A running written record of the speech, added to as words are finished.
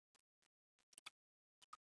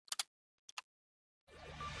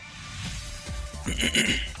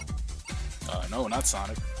No, not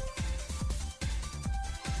Sonic.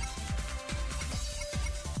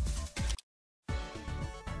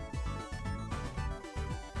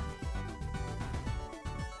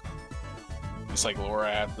 It's like Laura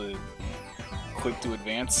had the click to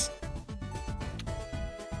advance.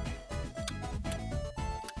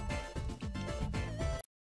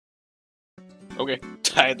 Okay,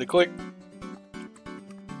 I had the click.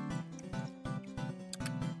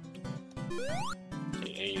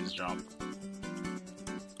 Okay, A is jump.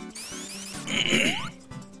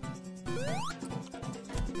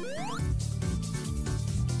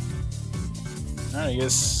 Alright, I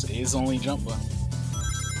guess A is only jump button.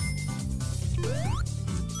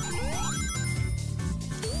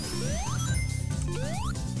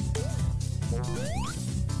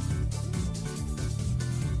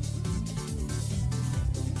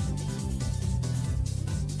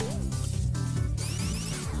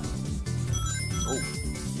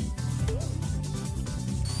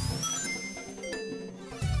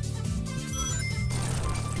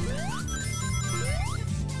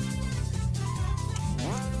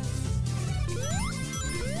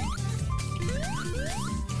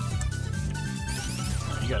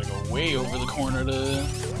 Gotta go way over the corner to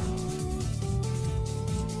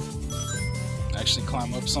actually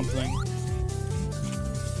climb up something.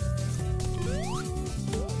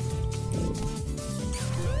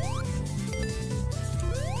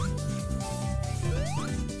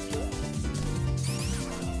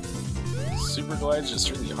 Super glide's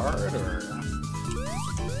just really hard, or?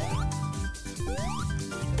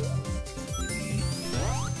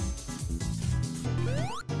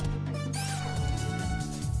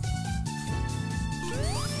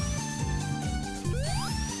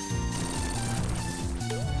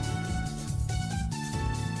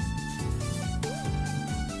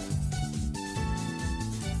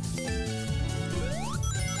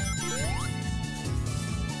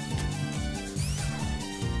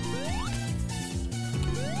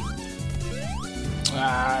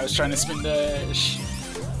 Ah, I was trying to spin dash.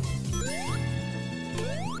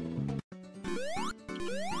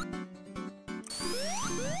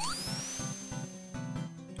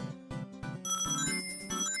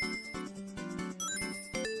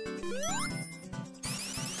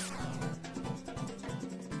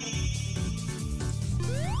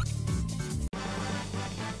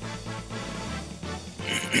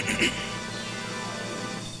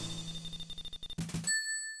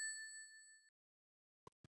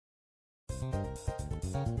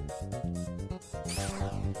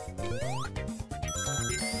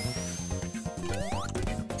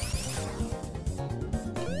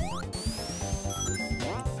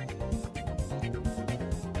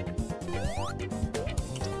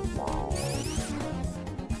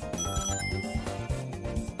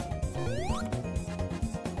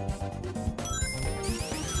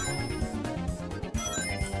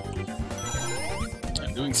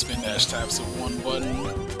 Doing spin dash taps with one button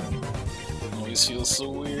always feels so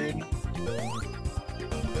weird.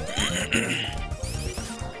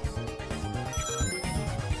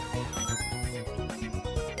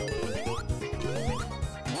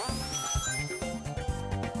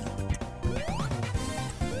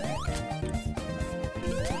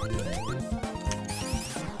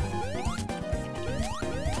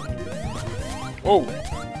 Whoa!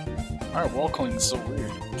 Alright, wall cling's so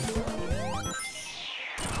weird.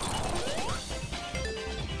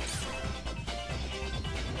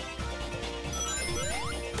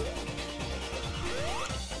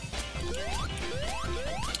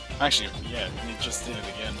 Actually, yeah, he just did it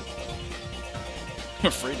again. I'm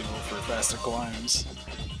afraid to go for faster climbs.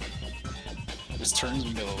 It just turns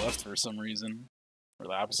me to the left for some reason. Or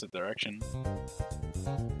the opposite direction.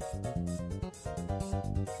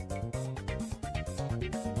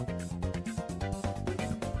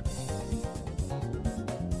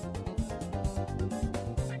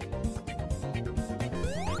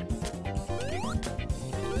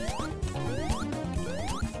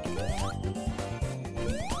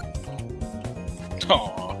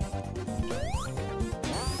 Aww.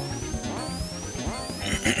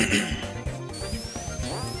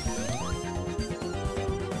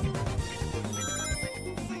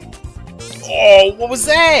 Oh, what was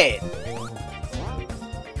that?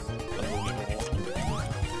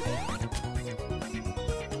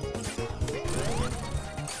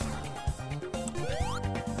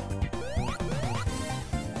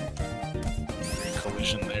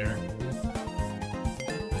 Collision there.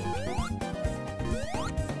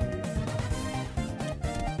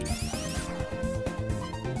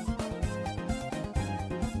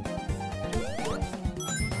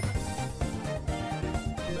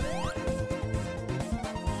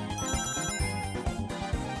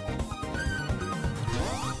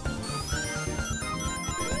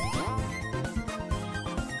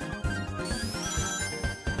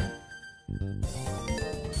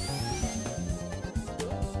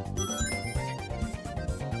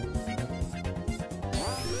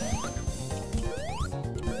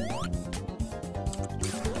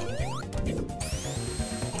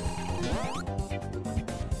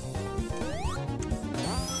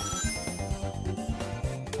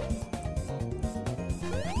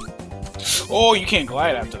 Oh, you can't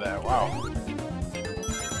glide after that. Wow.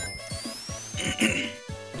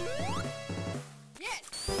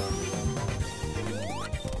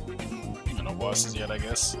 No bosses yet, I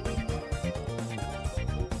guess.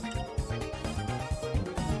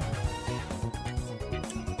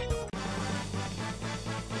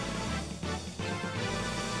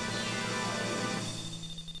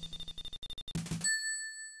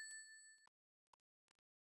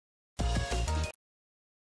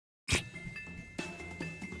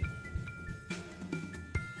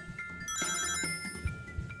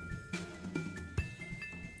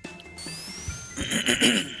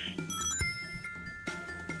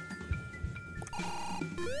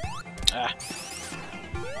 Ah.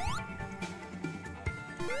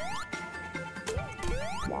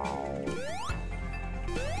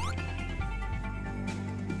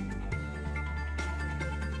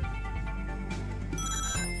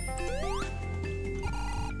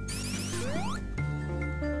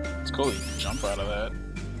 It's cool you can jump out of that.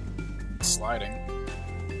 It's sliding.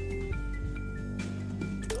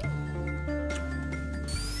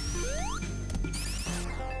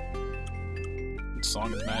 The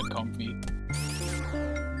song is mad comfy.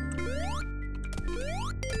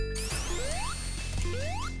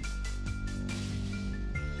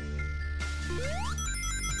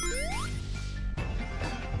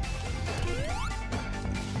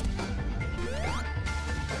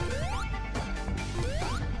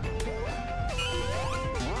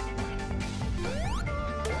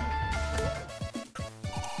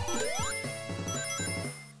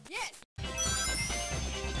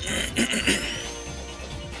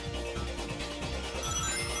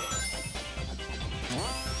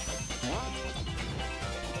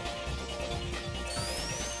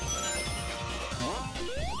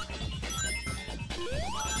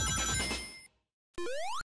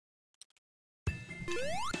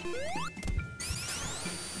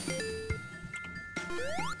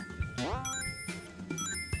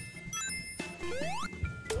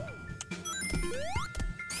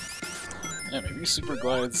 Yeah, maybe Super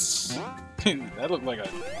Glides... that looked like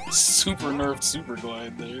a super nerfed Super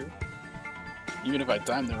Glide there. Even if I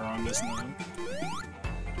timed it wrong this time.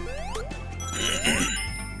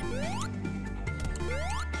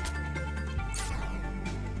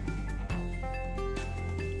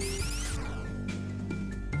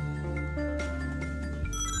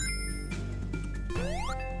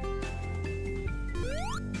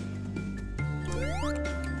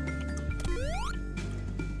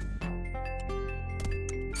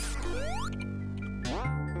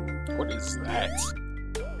 What is that?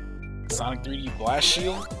 Sonic 3D Blast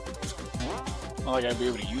Shield? Not like I'd be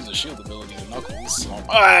able to use a shield ability with Knuckles. So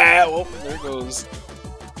ah, well, there it goes.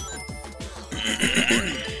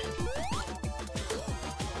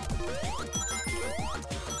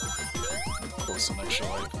 Close some extra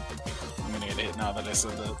life. I'm gonna get hit now that I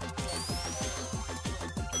said that.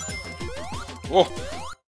 Whoa!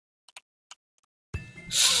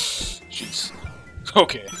 Jeez.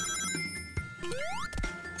 Okay.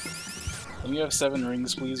 Can you have 7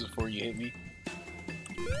 rings, please, before you hit me?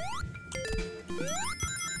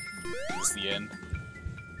 It's the end.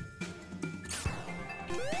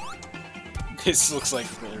 This looks like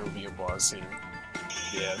there will be a boss here.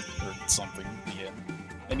 Yeah, or something. The end.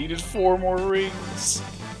 I needed 4 more rings!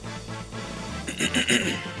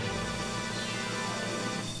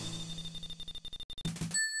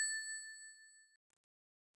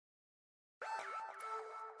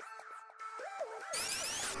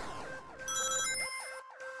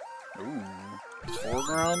 Ooh,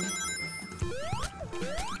 foreground?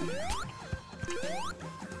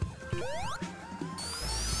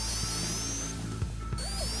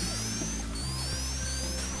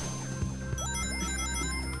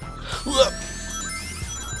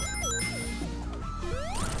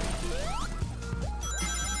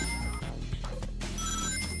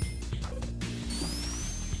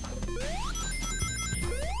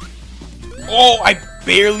 Oh, I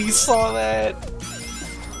barely saw that!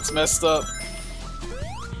 It's messed up.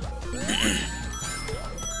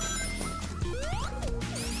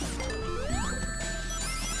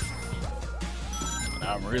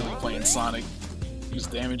 Now I'm really playing Sonic. Use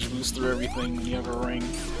damage boost through everything when you have a ring.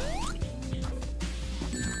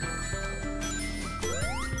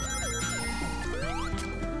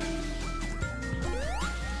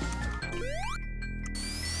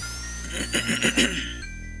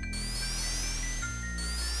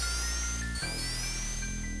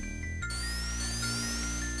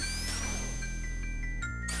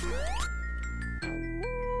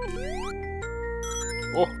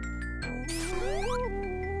 Oh!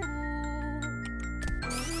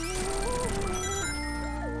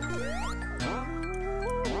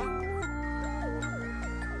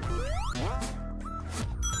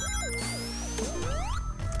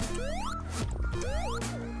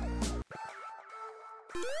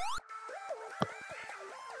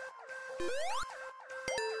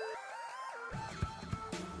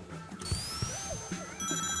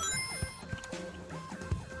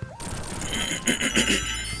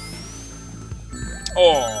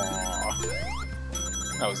 Oh,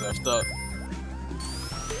 that was effed up.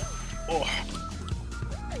 Oh.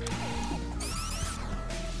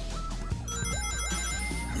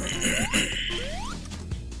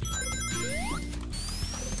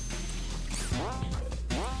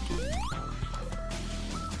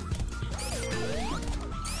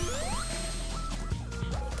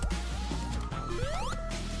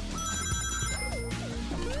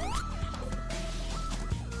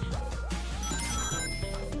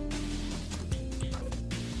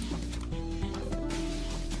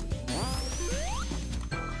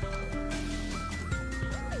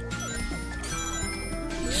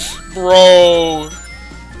 Bro.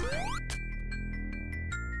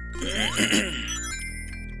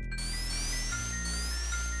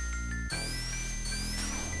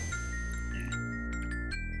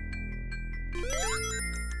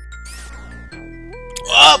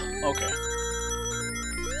 Up. Okay.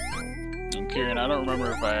 I'm Kieran. I don't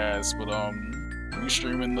remember if I asked, but are you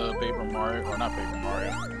streaming the Paper Mario, or not Paper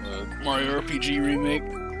Mario, the Mario RPG remake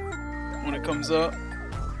when it comes up?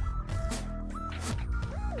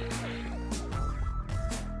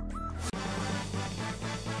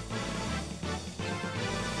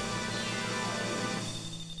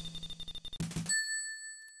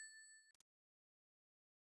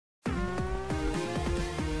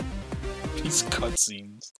 These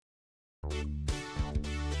cutscenes.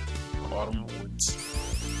 Autumn Woods.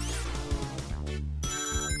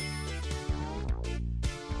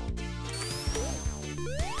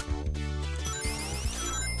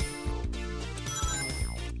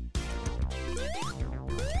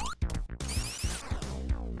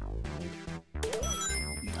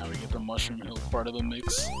 Now we get the Mushroom Hill part of the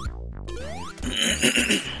mix.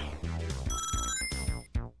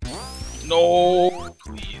 No,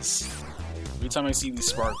 please. Every time I see these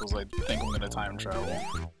sparkles, I think I'm gonna time travel.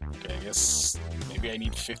 Okay, I guess maybe I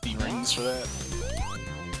need 50 rings for that.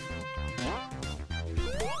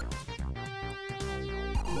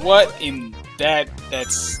 What in that?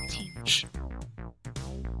 That's huge.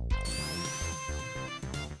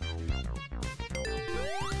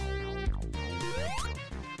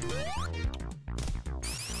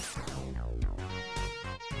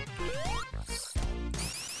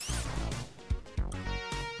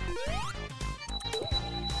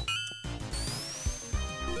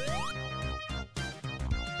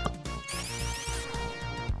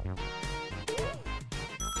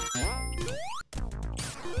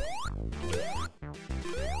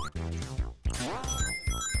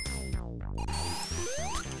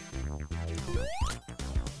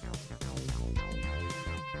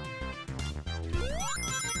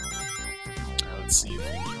 Let's see if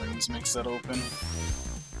the rings makes that open.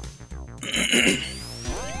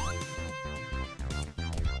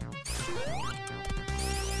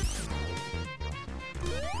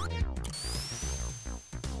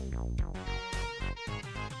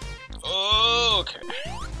 Okay.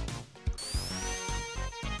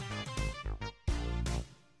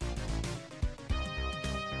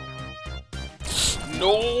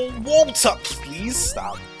 No water, please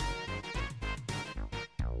stop.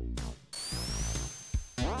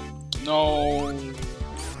 No.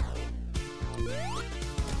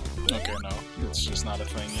 Okay, no. It's just not a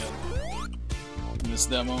thing yet. In this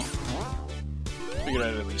demo. Figured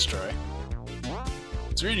I'd at least try.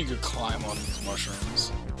 It's really good climb on these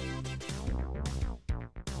mushrooms.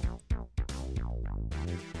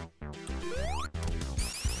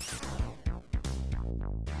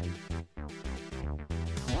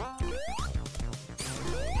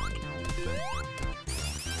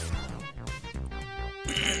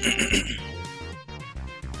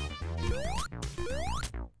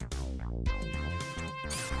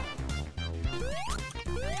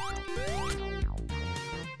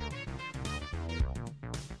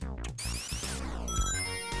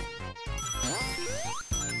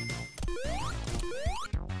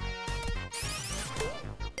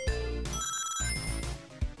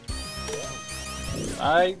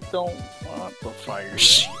 I don't want the fire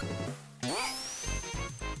shield.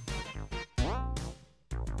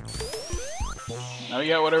 Now we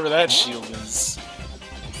got whatever that shield is.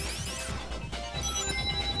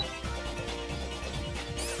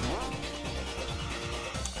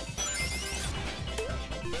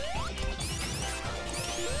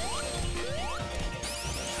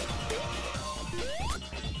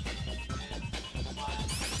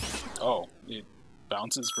 Oh, it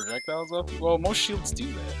bounces projectiles up? Well, most shields do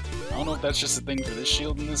that. I don't know if that's just a thing for this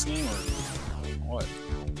shield in this game or what.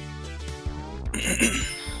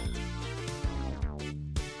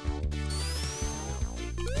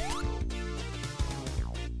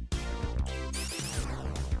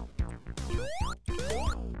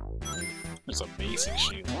 There's a basic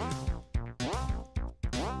shield.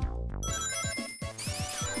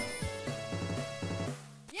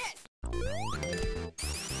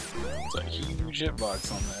 It's a huge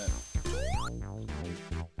hitbox on that.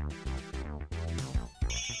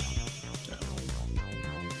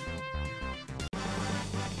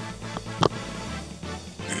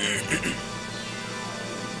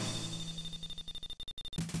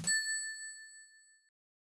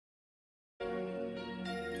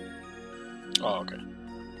 Oh, okay.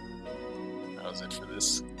 That was it for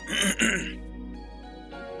this.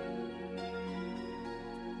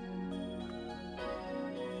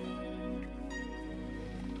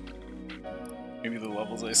 Maybe the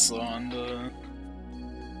levels I saw on the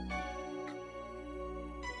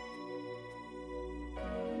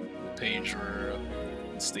page were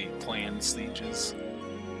state plan stages.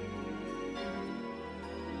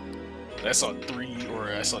 I saw 3,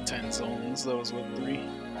 or I saw 10 zones. That was what, 3?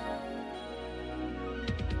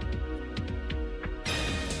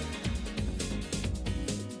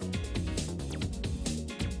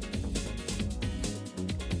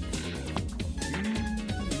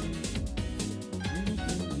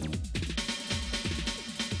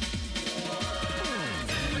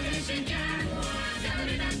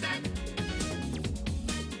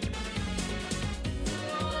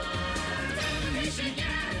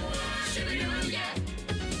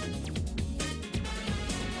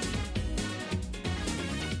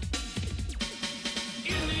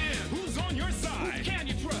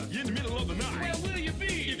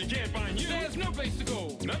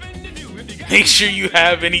 Make sure you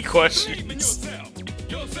have any questions.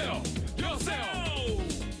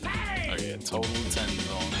 Okay, total 10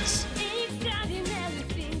 zones.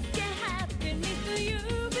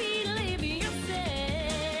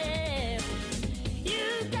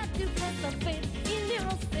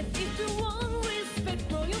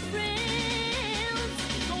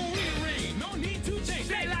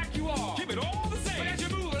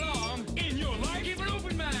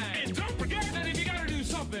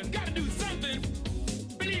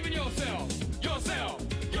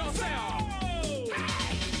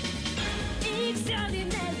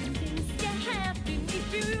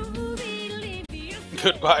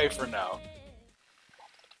 Goodbye for now.